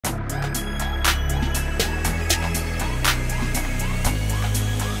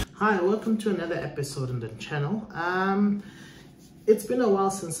Hi, welcome to another episode on the channel. It's been a while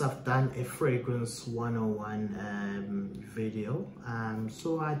since I've done a fragrance 101 video.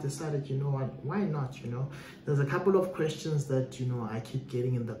 So I decided, you know what, why not? There's a couple of questions that I keep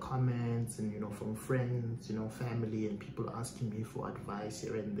getting in the comments and from friends, family, and people asking me for advice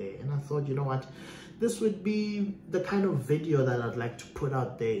here and there. And I thought, you know what, this would be the kind of video that I'd like to put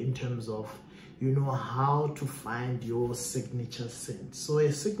out there in terms of how to find your signature scent. So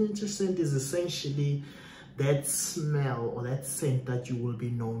a signature scent is essentially that smell or that scent that you will be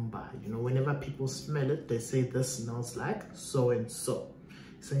known by. Whenever people smell it, they say this smells like so and so.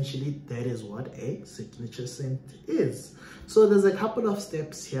 Essentially, that is what a signature scent is. So there's a couple of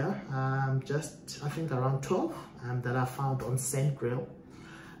steps here, just I think around 12 that I found on ScentGrill.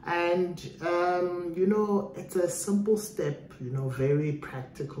 And it's a simple step, very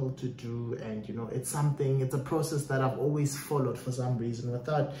practical to do, and it's a process that I've always followed for some reason,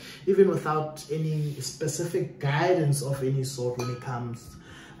 without any specific guidance of any sort when it comes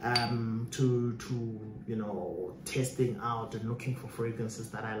to testing out and looking for fragrances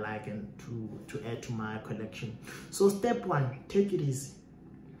that I like and to add to my collection. So step one, take it easy.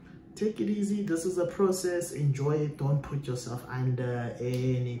 Take it easy. This is a process. Enjoy it. Don't put yourself under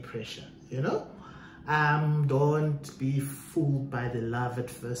any pressure. Don't be fooled by the love at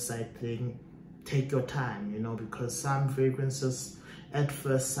first sight thing. Take your time, because some fragrances at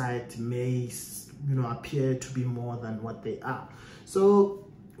first sight may appear to be more than what they are. So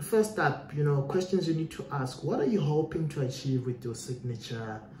first up, questions you need to ask: what are you hoping to achieve with your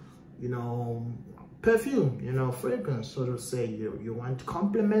signature perfume, fragrance? Sort of say you want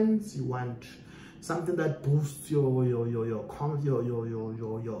compliments, you want something that boosts your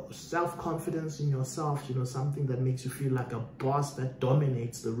self-confidence in yourself, something that makes you feel like a boss that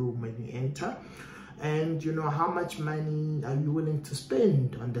dominates the room when you enter. And how much money are you willing to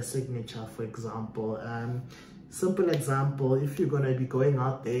spend on the signature, for example? Simple example, if you're going to be going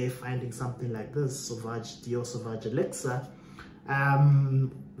out there finding something like this, Sauvage Dior Sauvage Elixir,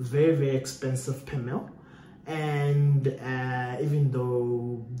 very, very expensive per mil. And even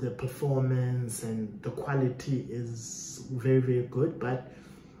though the performance and the quality is very, very good, but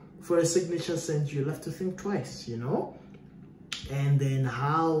for a signature scent, you'll have to think twice, and then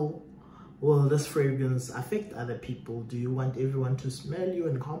how will this fragrance affect other people? Do you want everyone to smell you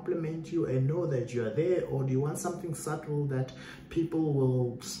and compliment you and know that you are there, or do you want something subtle that people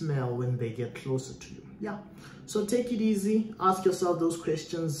will smell when they get closer to you? Yeah, so take it easy. Ask yourself those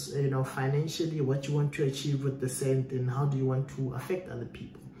questions, financially, what you want to achieve with the scent and how do you want to affect other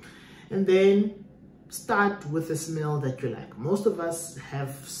people. And then start with a smell that you like. Most of us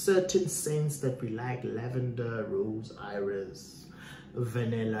have certain scents that we like: lavender, rose, iris,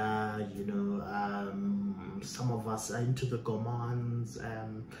 vanilla, some of us are into the gourmands,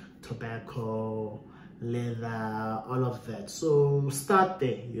 tobacco, leather, all of that. So start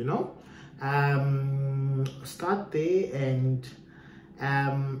there, start there. And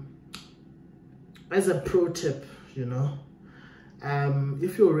as a pro tip,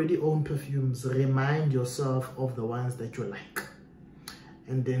 if you already own perfumes, remind yourself of the ones that you like,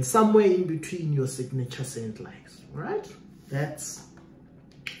 and then somewhere in between your signature scent likes, right? That's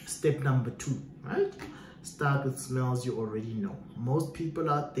step number 2, right? Start with smells you already know. Most people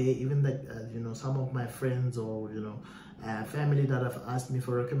out there, even that some of my friends or family that have asked me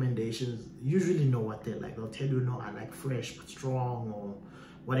for recommendations, usually know what they like. They'll tell you, no, I like fresh but strong, or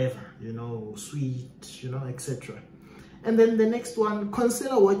whatever, sweet, etc. And then the next one,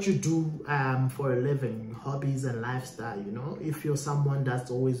 consider what you do for a living, hobbies and lifestyle. If you're someone that's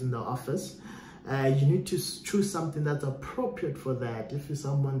always in the office, you need to choose something that's appropriate for that. If you're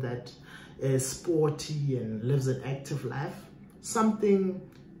someone that is sporty and lives an active life, something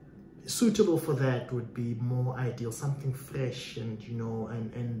suitable for that would be more ideal. Something fresh and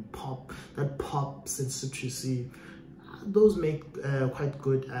and pops and citrusy. Those make quite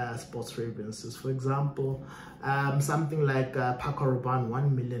good sports fragrances. For example, something like Paco Rabanne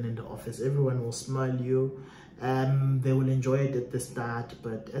 1 million in the office. Everyone will smell you. They will enjoy it at the start,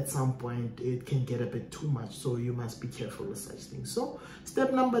 but at some point it can get a bit too much, so you must be careful with such things. So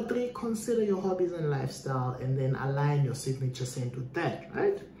step number 3, consider your hobbies and lifestyle, and then align your signature scent with that,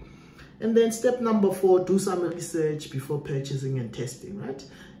 right? And then step number 4, do some research before purchasing and testing, right?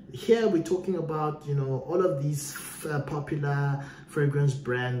 Here we're talking about all of these popular fragrance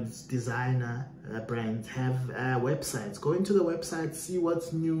brands, designer brands have websites. Go into the website, see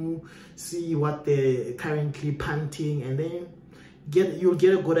what's new, see what they're currently punting, and then you'll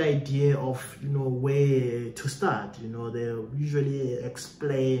get a good idea of, you know, where to start. You know, they'll usually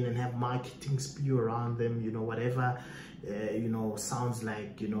explain and have marketing spew around them, you know, whatever you know, sounds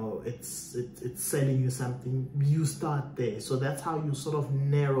like, you know, it's selling you something, you start there. So that's how you sort of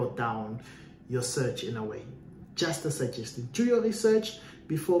narrow down your search in a way. Just a suggestion: do your research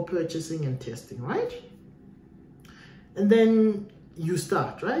before purchasing and testing, right? And then you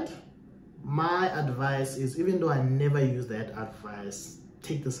start, right? My advice is, even though I never use that advice,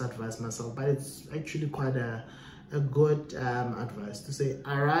 take this advice myself, but it's actually quite a good advice to say: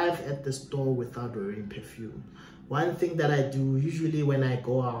 arrive at the store without wearing perfume. One thing that I do usually when I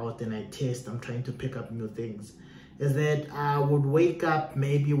go out and I test, I'm trying to pick up new things, is that I would wake up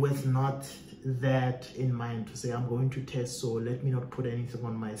maybe with not that in mind, to say I'm going to test, so let me not put anything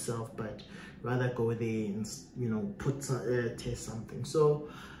on myself, but rather go there and, you know, test something. So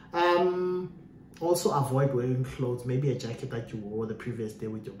also avoid wearing clothes, maybe a jacket that you wore the previous day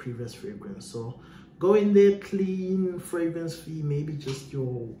with your previous fragrance. So go in there clean, fragrance free, maybe just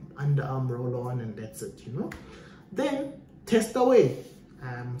your underarm roll on, and that's it, you know. Then test away.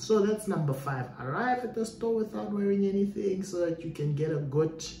 So that's number 5. Arrive at the store without wearing anything, so that you can get a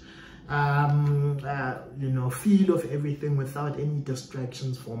good you know, feel of everything without any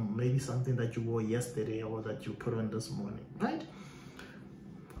distractions from maybe something that you wore yesterday or that you put on this morning, right?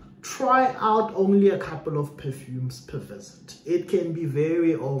 Try out only a couple of perfumes per visit. It can be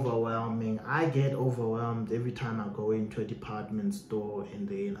very overwhelming. I get overwhelmed every time I go into a department store, and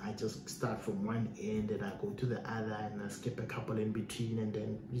then I just start from one end and I go to the other and I skip a couple in between, and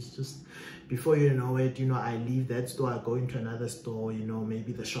then it's just, before you know it, you know, I leave that store, I go into another store, you know,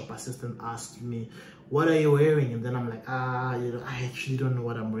 maybe the shop assistant asks me, what are you wearing? And then I'm like, you know, I actually don't know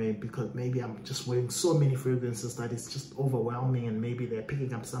what I'm wearing, because maybe I'm just wearing so many fragrances that it's just overwhelming, and maybe they're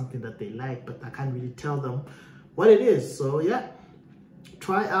picking up something that they like, but I can't really tell them what it is. So yeah,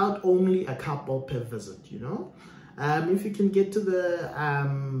 try out only a couple per visit, you know. If you can get to the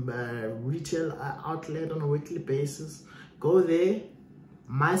retail outlet on a weekly basis, go there.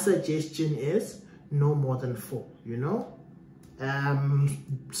 My suggestion is no more than 4, you know.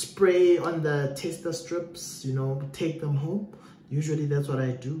 Spray on the tester strips, you know, take them home. Usually that's what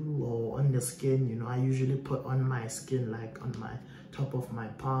I do. Or on the skin, you know, I usually put on my skin, like on my top of my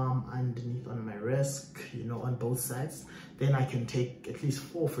palm, underneath on my wrist, you know, on both sides. Then I can take at least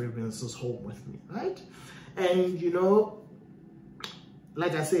 4 fragrances home with me, right? And, you know,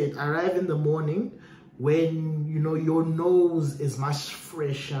 like I said, arrive in the morning when, you know, your nose is much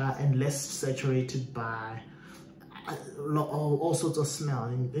fresher and less saturated by all sorts of smell,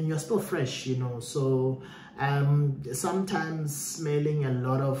 and you're still fresh, you know. So sometimes smelling a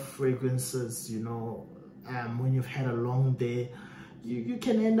lot of fragrances, you know, when you've had a long day, you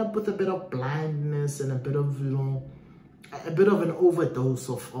can end up with a bit of blindness and a bit of, you know, a bit of an overdose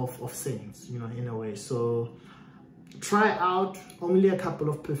of scents, you know, in a way. So try out only a couple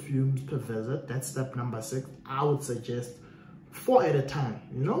of perfumes per visit. That's step number 6. I would suggest 4 at a time,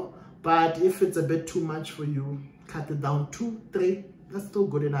 you know. But if it's a bit too much for you, cut it down 2, 3. That's still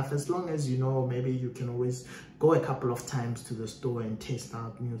good enough, as long as, you know, maybe you can always go a couple of times to the store and test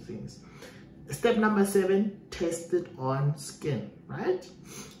out new things. Step number 7, test it on skin, right?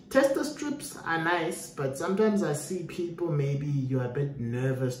 Tester strips are nice, but sometimes I see people, maybe you're a bit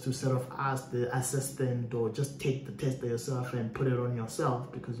nervous to sort of ask the assistant, or just take the tester yourself and put it on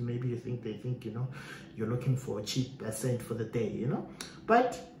yourself, because maybe they think, you know, you're looking for a cheap scent for the day, you know.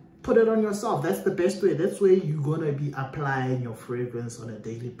 But put it on yourself. That's the best way. That's where you're gonna be applying your fragrance on a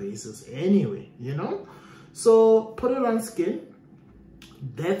daily basis anyway, you know. So put it on skin.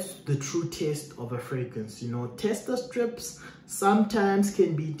 That's the true taste of a fragrance, you know. Tester strips sometimes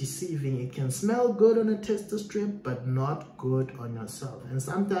can be deceiving. It can smell good on a tester strip, but not good on yourself. And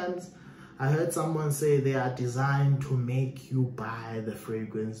sometimes I heard someone say they are designed to make you buy the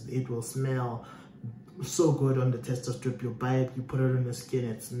fragrance. It will smell so good on the tester strip, you buy it, you put it on your skin,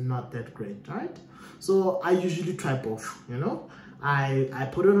 it's not that great, right? So I usually try both, you know. I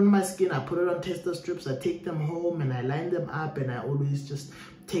put it on my skin, I put it on tester strips, I take them home and I line them up, and I always just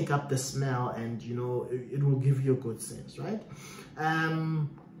take up the smell, and, you know, it will give you a good sense, right?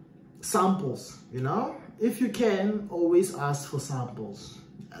 Samples, you know, if you can, always ask for samples.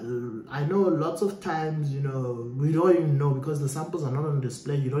 I know lots of times, you know, we don't even know, because the samples are not on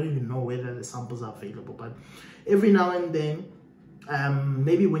display, you don't even know whether the samples are available. But every now and then,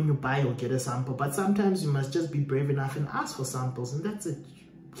 maybe when you buy, you'll get a sample, but sometimes you must just be brave enough and ask for samples, and that's it.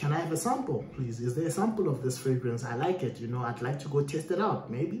 Can I have a sample, please? Is there a sample of this fragrance? I like it, you know, I'd like to go test it out.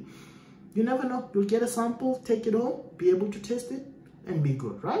 Maybe, you never know, you'll get a sample, take it home, be able to test it, and be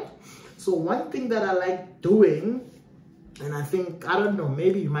good, right? So one thing that I like doing And I think, I don't know,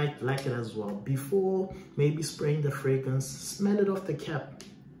 maybe you might like it as well. Before maybe spraying the fragrance, smell it off the cap.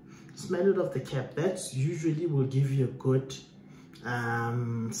 Smell it off the cap. That usually will give you a good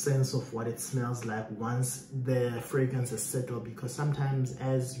sense of what it smells like once the fragrance is settled, because sometimes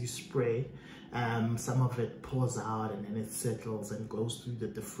as you spray, some of it pours out and then it settles and goes through the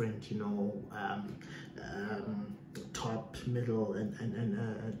different, you know, top, middle,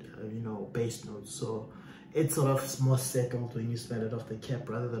 and you know, base notes. So it's sort of more settled when you smell it off the cap,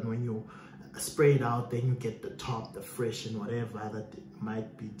 rather than when you spray it out, then you get the top, the fresh and whatever that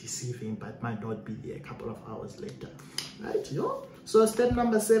might be deceiving, but might not be there a couple of hours later, right? Yo. So step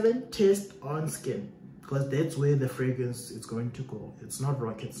number 7, test on skin, because that's where the fragrance is going to go. It's not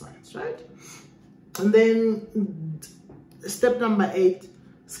rocket science, right? And then step number 8,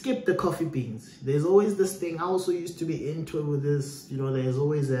 skip the coffee beans. There's always this thing, I also used to be into it with this, you know, there's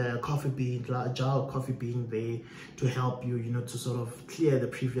always a coffee bean, a jar of coffee bean there to help you, you know, to sort of clear the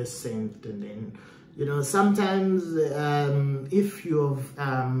previous scent. And then, you know, sometimes if you've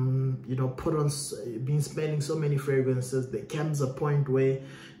you know, been smelling so many fragrances, there comes a point where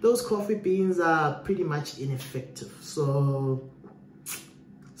those coffee beans are pretty much ineffective. So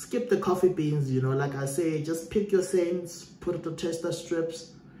skip the coffee beans, you know, like I say, just pick your scents, put it on tester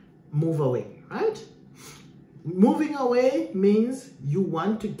strips, move away, right? Moving away means you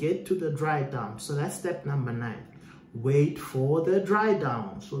want to get to the dry down. So that's step number 9. Wait for the dry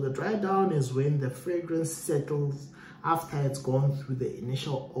down. So the dry down is when the fragrance settles after it's gone through the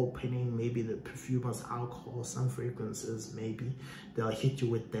initial opening. Maybe the perfume has alcohol, some fragrances, maybe they'll hit you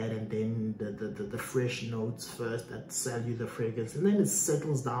with that, and then the fresh notes first that sell you the fragrance, and then it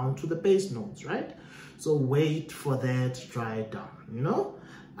settles down to the base notes, right? So wait for that dry down, you know,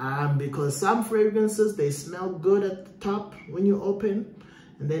 because some fragrances, they smell good at the top when you open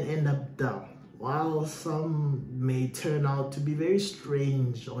and then end up down, while some may turn out to be very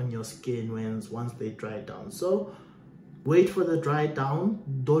strange on your skin once they dry down. So wait for the dry down,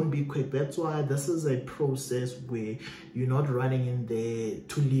 don't be quick. That's why this is a process where you're not running in there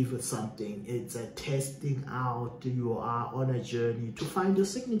to leave with something. It's a testing out. You are on a journey to find your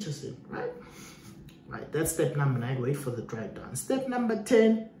signature scent, right? Right, that's step number 9, wait for the dry down. Step number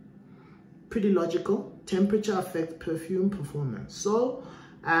 10, pretty logical, temperature affects perfume performance. So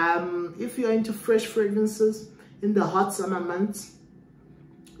if you're into fresh fragrances in the hot summer months,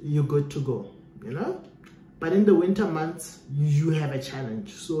 you're good to go, you know. But in the winter months, you have a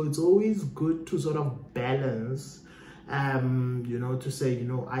challenge. So it's always good to sort of balance, you know, to say, you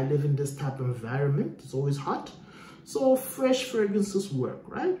know, I live in this type of environment, it's always hot. So fresh fragrances work,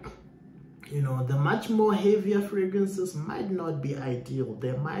 right? You know, the much more heavier fragrances might not be ideal.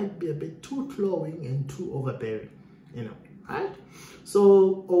 They might be a bit too cloying and too overbearing, you know, right?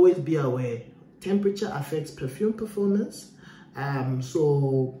 So always be aware. Temperature affects perfume performance.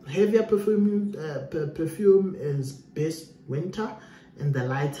 So heavier perfume is best winter, and the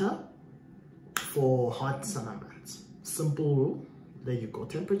lighter for hot summer months. Simple rule. There you go.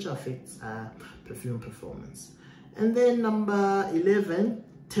 Temperature affects perfume performance. And then number 11,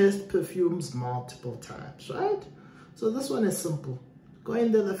 test perfumes multiple times, right? So this one is simple. Go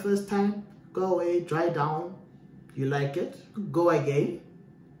in there the first time, go away, dry down, you like it, go again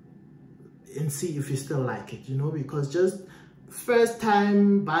and see if you still like it, you know, because just first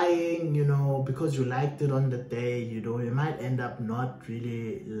time buying, you know, because you liked it on the day, you know, you might end up not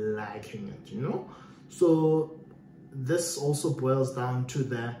really liking it, you know. So this also boils down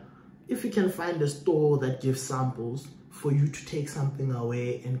to if you can find a store that gives samples for you to take something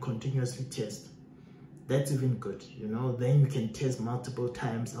away and continuously test, that's even good, you know. Then you can test multiple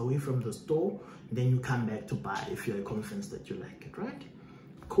times away from the store, and then you come back to buy if you're convinced that you like it, right?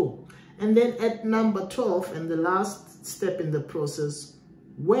 Cool. And then at number 12, and the last step in the process,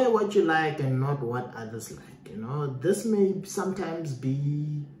 wear what you like and not what others like, you know. This may sometimes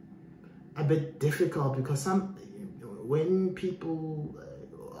be a bit difficult because when people,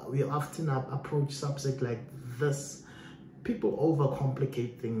 we often approach subject like this, people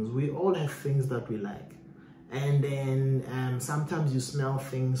overcomplicate things. We all have things that we like, and then sometimes you smell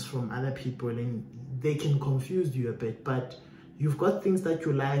things from other people and they can confuse you a bit, but you've got things that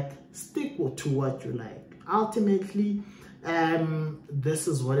you like, stick to what you like. Ultimately, this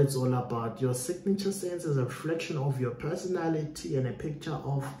is what it's all about. Your signature scent is a reflection of your personality and a picture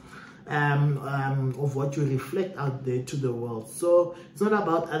of what you reflect out there to the world. So it's not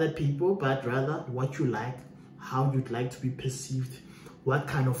about other people, but rather what you like, how you'd like to be perceived, what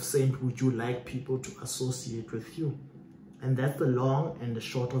kind of scent would you like people to associate with you. And that's the long and the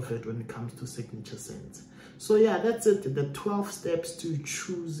short of it when it comes to signature scents. So yeah, that's it, the 12 steps to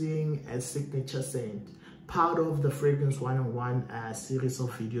choosing a signature scent. part of the Fragrance 101 series of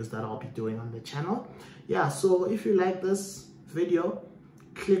videos that I'll be doing on the channel. Yeah, so if you like this video,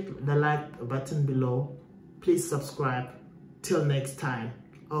 click the like button below. Please subscribe. Till next time.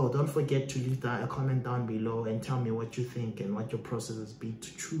 Oh, don't forget to leave a comment down below and tell me what you think and what your process has been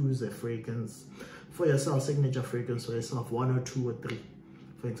to choose a fragrance for yourself, signature fragrance for yourself, 1 or 2 or 3,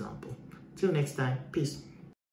 for example. Till next time, peace.